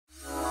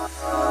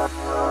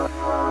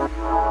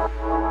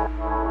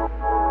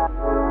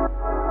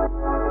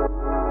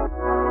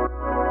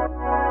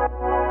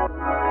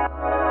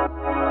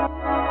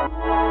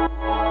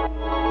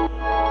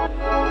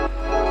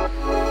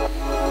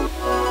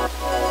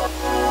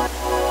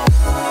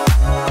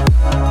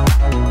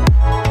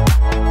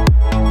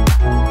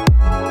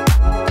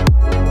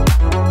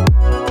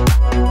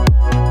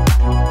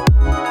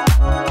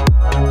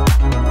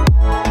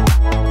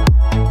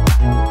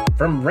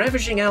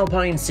pushing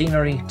alpine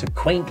scenery to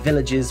quaint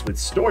villages with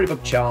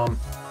storybook charm,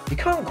 you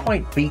can't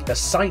quite beat the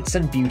sights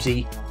and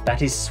beauty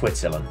that is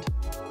Switzerland.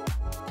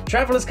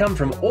 Travellers come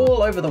from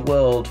all over the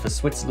world for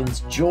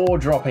Switzerland's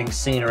jaw-dropping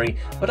scenery,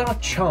 but are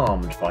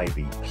charmed by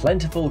the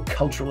plentiful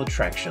cultural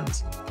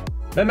attractions.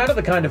 No matter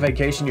the kind of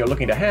vacation you're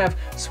looking to have,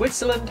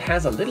 Switzerland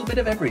has a little bit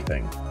of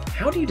everything.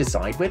 How do you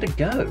decide where to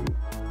go?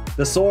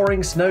 The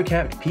soaring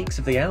snow-capped peaks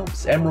of the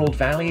Alps, emerald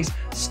valleys,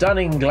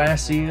 stunning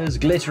glaciers,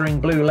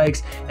 glittering blue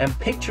lakes, and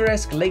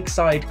picturesque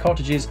lakeside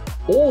cottages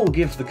all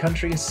give the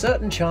country a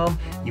certain charm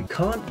you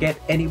can't get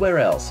anywhere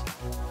else.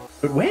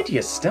 But where do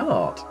you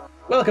start?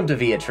 Welcome to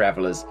Via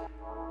Travellers.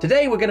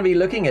 Today we're going to be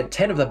looking at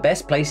 10 of the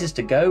best places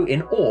to go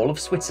in all of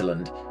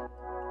Switzerland.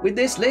 With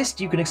this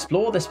list, you can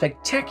explore the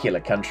spectacular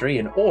country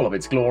in all of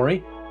its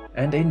glory,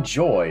 and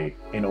enjoy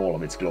in all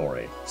of its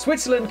glory.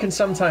 Switzerland can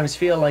sometimes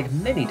feel like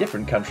many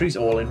different countries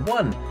all in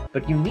one,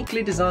 but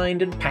uniquely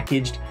designed and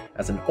packaged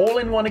as an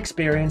all-in-one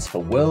experience for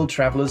world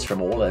travelers from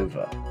all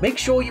over. Make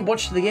sure you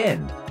watch to the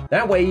end.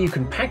 That way you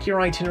can pack your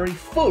itinerary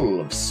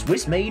full of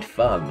Swiss-made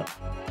fun.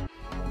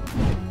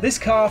 This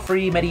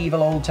car-free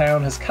medieval old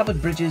town has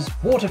covered bridges,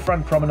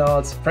 waterfront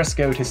promenades,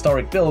 frescoed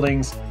historic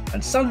buildings,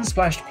 and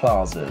sun-splashed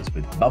plazas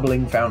with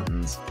bubbling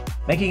fountains,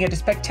 making it a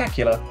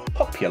spectacular,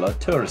 popular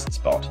tourist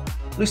spot.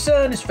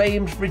 Lucerne is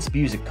famed for its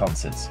music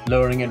concerts,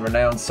 luring in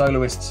renowned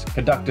soloists,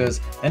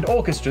 conductors, and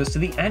orchestras to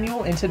the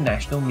annual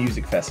International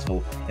Music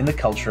Festival in the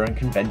Culture and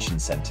Convention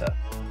Center.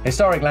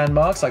 Historic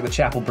landmarks like the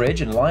Chapel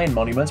Bridge and Lion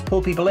monuments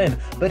pull people in,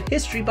 but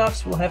history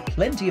buffs will have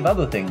plenty of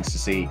other things to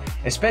see,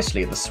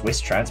 especially at the Swiss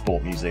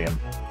Transport Museum.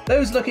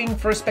 Those looking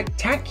for a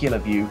spectacular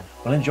view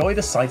will enjoy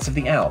the sights of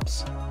the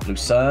Alps,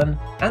 Lucerne,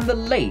 and the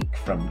lake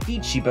from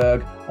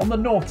Dietschyberg on the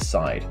north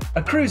side,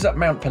 a cruise up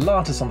Mount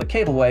Pilatus on the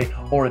cableway,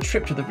 or a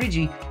trip to the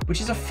Rigi, which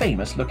is a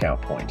famous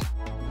lookout point.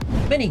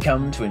 Many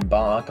come to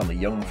embark on the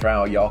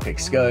Jungfraujoch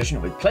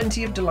excursion with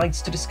plenty of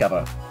delights to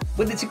discover.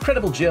 With its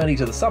incredible journey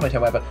to the summit,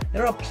 however,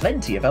 there are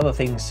plenty of other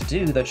things to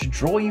do that should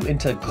draw you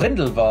into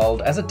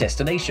Grindelwald as a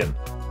destination.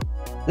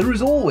 There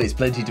is always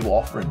plenty to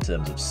offer in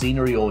terms of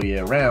scenery all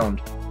year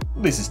round.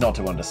 This is not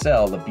to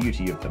undersell the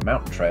beauty of the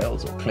mountain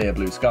trails or clear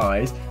blue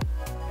skies,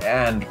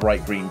 and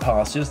bright green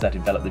pastures that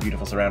envelop the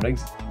beautiful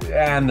surroundings,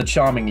 and the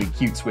charmingly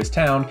cute Swiss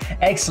town,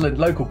 excellent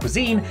local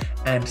cuisine,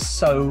 and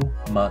so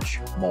much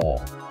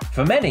more.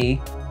 For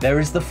many, there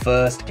is the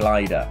first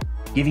glider,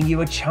 giving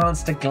you a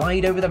chance to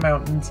glide over the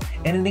mountains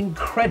in an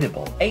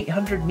incredible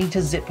 800-meter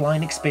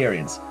zipline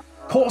experience,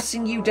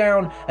 coursing you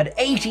down at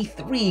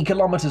 83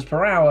 kilometers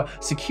per hour,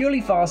 securely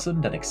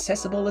fastened and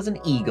accessible as an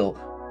eagle,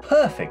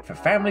 perfect for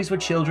families with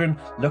children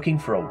looking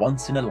for a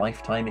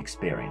once-in-a-lifetime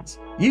experience.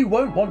 You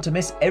won't want to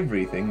miss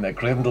everything that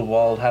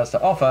Grindelwald has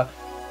to offer,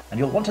 and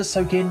you'll want to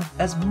soak in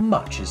as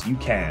much as you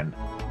can.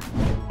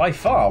 By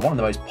far one of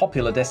the most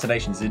popular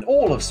destinations in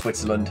all of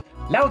Switzerland,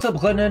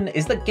 Lauterbrunnen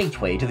is the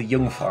gateway to the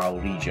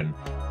Jungfrau region,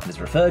 and is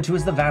referred to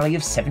as the Valley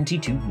of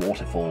 72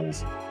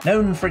 Waterfalls.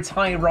 Known for its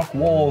high rock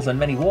walls and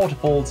many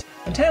waterfalls,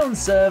 the town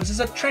serves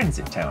as a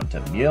transit town to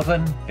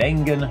Mürren,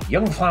 Wengen,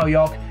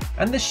 Jungfraujoch,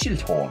 and the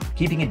Schildhorn,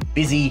 keeping it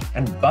busy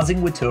and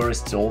buzzing with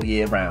tourists all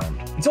year round.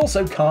 It's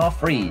also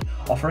car-free,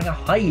 offering a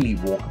highly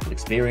walkable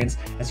experience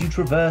as you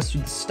traverse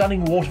through the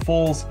stunning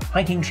waterfalls,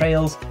 hiking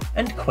trails,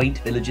 and quaint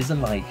villages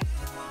alike.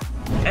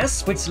 As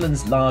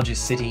Switzerland's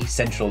largest city,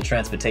 central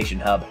transportation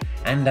hub,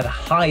 and at a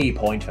high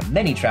point for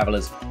many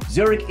travellers,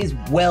 Zurich is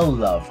well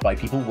loved by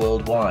people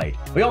worldwide.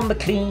 Beyond the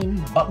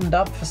clean,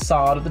 buttoned-up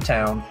facade of the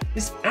town,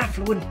 this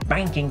affluent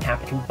banking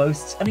capital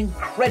boasts an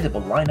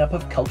incredible lineup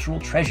of cultural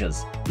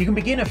treasures. You can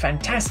begin a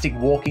fantastic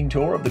walking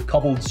tour of the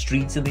cobbled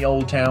streets in the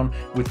old town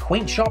with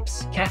quaint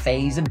shops,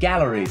 cafes, and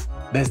galleries.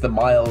 There's the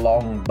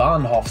mile-long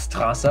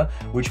Bahnhofstrasse,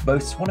 which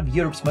boasts one of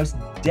Europe's most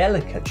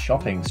delicate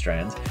shopping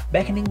strands,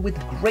 beckoning with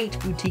great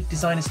boutique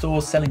designer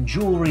stores selling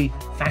jewellery,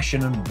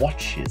 fashion, and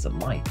watches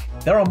alike.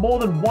 There are more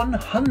than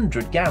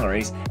 100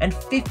 galleries and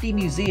 50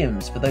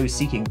 museums for those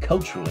seeking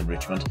cultural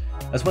enrichment,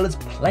 as well as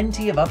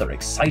plenty of other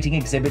exciting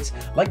exhibits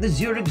like the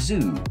Zurich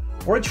Zoo,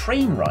 or a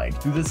train ride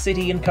through the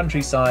city and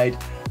countryside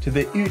to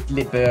the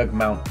Uetliberg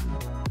mountain.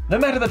 No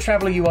matter the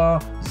traveller you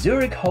are,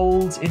 Zurich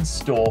holds in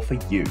store for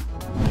you.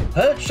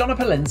 Perched on a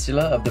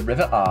peninsula of the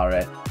River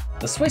Aare,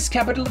 the Swiss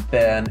capital of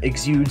Bern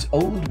exudes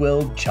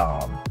old-world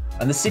charm,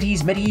 and the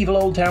city's medieval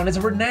old town is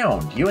a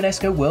renowned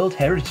UNESCO World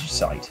Heritage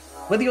Site.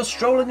 Whether you're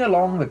strolling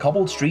along the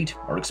cobbled street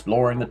or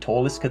exploring the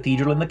tallest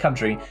cathedral in the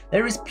country,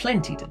 there is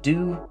plenty to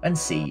do and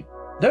see.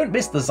 Don't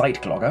miss the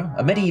Zeitglocke,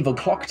 a medieval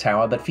clock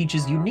tower that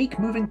features unique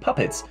moving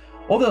puppets,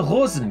 or the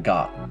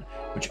Rosengarten,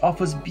 which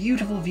offers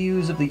beautiful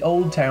views of the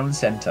old town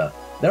centre.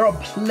 There are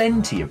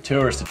plenty of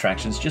tourist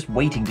attractions just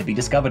waiting to be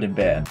discovered in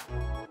Bern.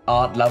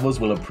 Art lovers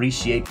will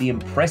appreciate the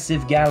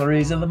impressive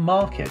galleries and the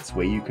markets,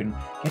 where you can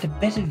get a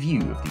better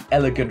view of the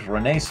elegant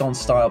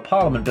Renaissance-style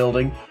Parliament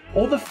building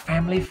or the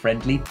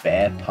family-friendly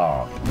Bear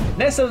Park.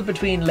 Nestled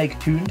between Lake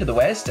Thun to the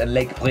west and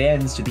Lake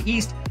Brienz to the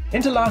east,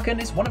 Interlaken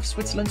is one of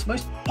Switzerland's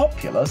most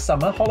popular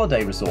summer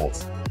holiday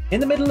resorts. In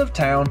the middle of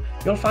town,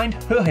 you'll find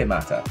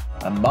Höhematte,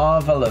 a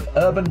marvel of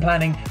urban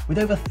planning with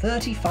over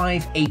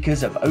 35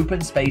 acres of open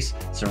space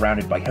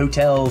surrounded by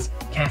hotels,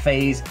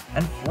 cafes,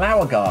 and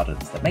flower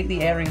gardens that make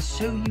the area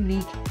so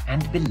unique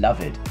and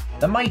beloved.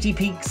 The mighty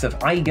peaks of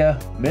Eiger,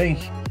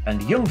 Mönch, and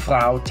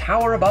Jungfrau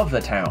tower above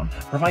the town,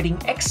 providing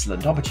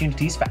excellent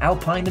opportunities for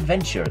alpine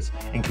adventures,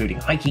 including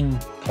hiking,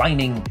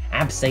 climbing,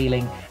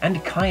 abseiling, and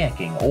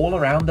kayaking all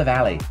around the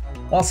valley.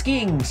 While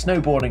skiing,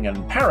 snowboarding, and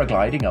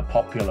paragliding are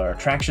popular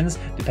attractions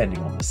depending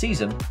on the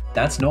season,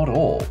 that's not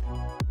all.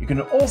 You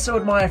can also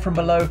admire from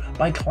below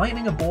by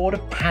climbing aboard a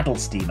paddle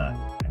steamer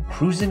and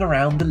cruising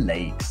around the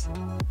lakes.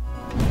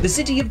 The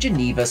city of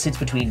Geneva sits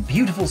between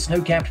beautiful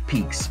snow-capped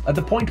peaks at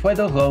the point where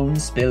the Rhône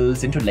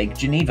spills into Lake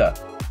Geneva,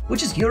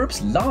 which is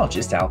Europe's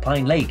largest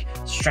alpine lake,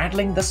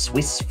 straddling the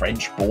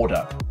Swiss-French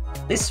border.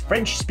 This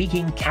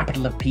French-speaking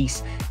capital of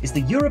peace is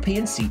the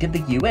European seat of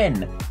the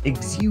UN,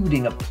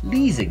 exuding a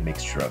pleasing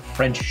mixture of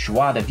French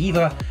joie de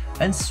vivre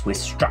and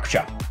Swiss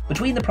structure.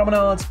 Between the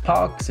promenades,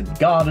 parks, and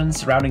gardens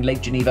surrounding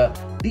Lake Geneva,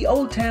 the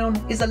Old Town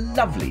is a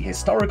lovely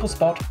historical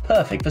spot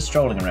perfect for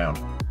strolling around.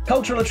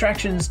 Cultural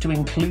attractions to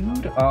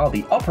include are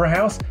the Opera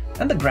House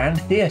and the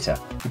Grand Theatre,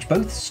 which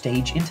both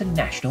stage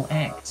international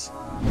acts.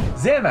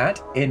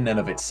 Zermatt, in and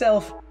of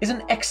itself, is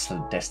an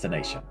excellent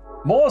destination.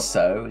 More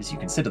so as you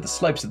consider the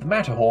slopes of the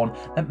Matterhorn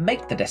that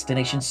make the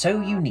destination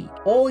so unique.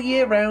 All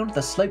year round,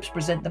 the slopes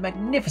present the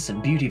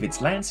magnificent beauty of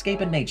its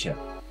landscape and nature.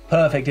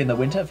 Perfect in the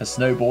winter for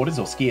snowboarders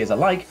or skiers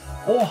alike,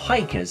 or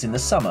hikers in the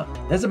summer.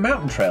 There's a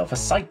mountain trail for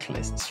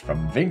cyclists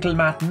from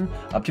Winkelmatten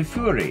up to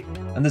Fury,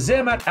 and the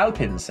Zermatt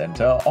Alpine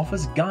Center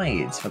offers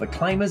guides for the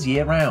climbers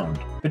year-round.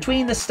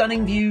 Between the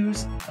stunning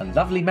views, a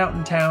lovely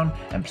mountain town,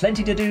 and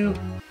plenty to do,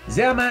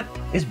 Zermatt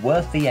is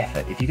worth the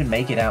effort if you can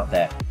make it out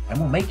there, and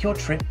will make your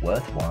trip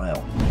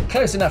worthwhile.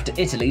 Close enough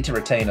to Italy to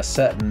retain a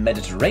certain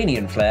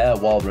Mediterranean flair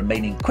while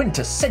remaining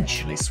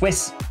quintessentially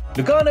Swiss,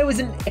 Lugano is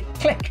an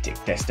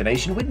eclectic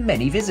destination with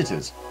many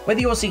visitors.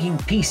 Whether you're seeking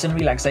peace and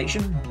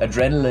relaxation,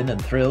 adrenaline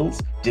and thrills,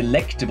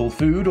 delectable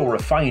food, or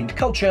refined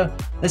culture,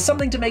 there's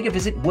something to make a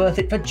visit worth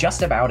it for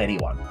just about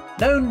anyone.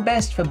 Known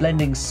best for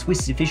blending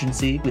Swiss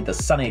efficiency with the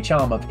sunny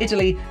charm of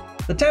Italy,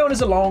 the town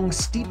is along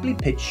steeply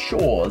pitched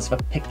shores of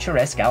a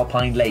picturesque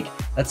alpine lake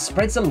that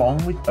spreads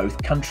along with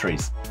both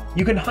countries.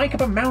 You can hike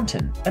up a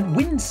mountain and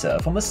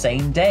windsurf on the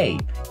same day,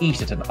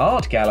 eat at an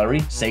art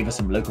gallery, savor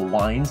some local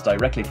wines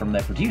directly from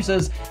their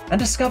producers, and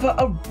discover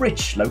a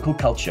rich local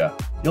culture.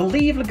 You'll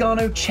leave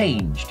Lugano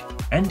changed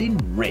and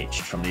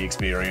enriched from the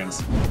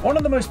experience. One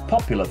of the most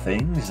popular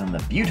things in the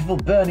beautiful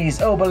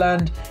Bernese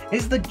Oberland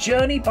is the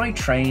journey by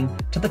train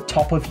to the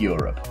top of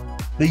Europe,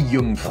 the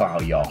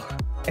Jungfraujoch.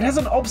 It has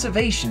an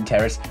observation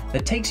terrace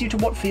that takes you to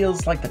what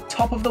feels like the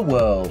top of the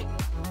world,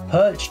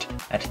 perched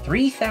at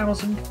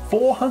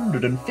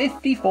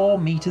 3,454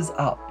 meters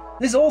up.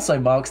 This also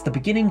marks the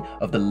beginning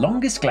of the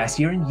longest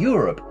glacier in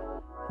Europe.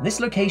 This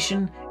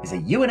location is a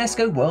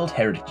UNESCO World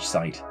Heritage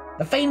Site.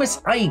 The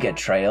famous Eiger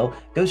Trail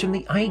goes from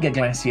the Eiger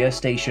Glacier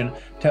station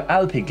to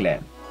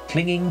Alpiglen,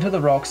 clinging to the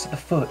rocks at the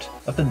foot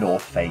of the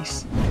north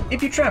face.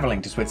 If you're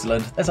traveling to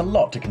Switzerland, there's a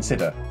lot to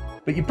consider,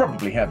 but you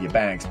probably have your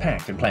bags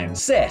packed and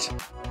plans set.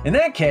 In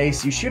that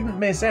case, you shouldn't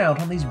miss out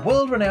on these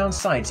world-renowned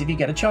sites if you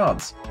get a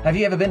chance. Have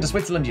you ever been to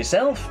Switzerland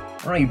yourself?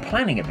 Or are you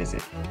planning a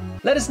visit?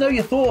 Let us know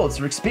your thoughts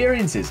or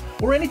experiences,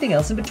 or anything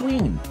else in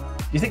between. Do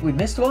you think we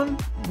missed one?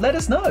 Let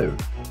us know.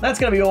 That's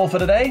going to be all for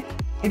today.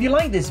 If you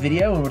like this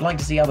video and would like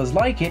to see others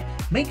like it,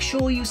 make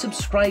sure you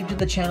subscribe to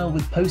the channel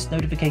with post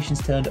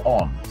notifications turned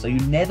on, so you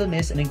never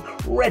miss an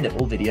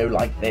incredible video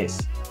like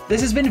this. This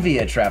has been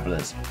Via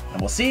Travelers,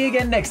 and we'll see you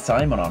again next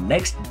time on our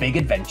next big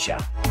adventure.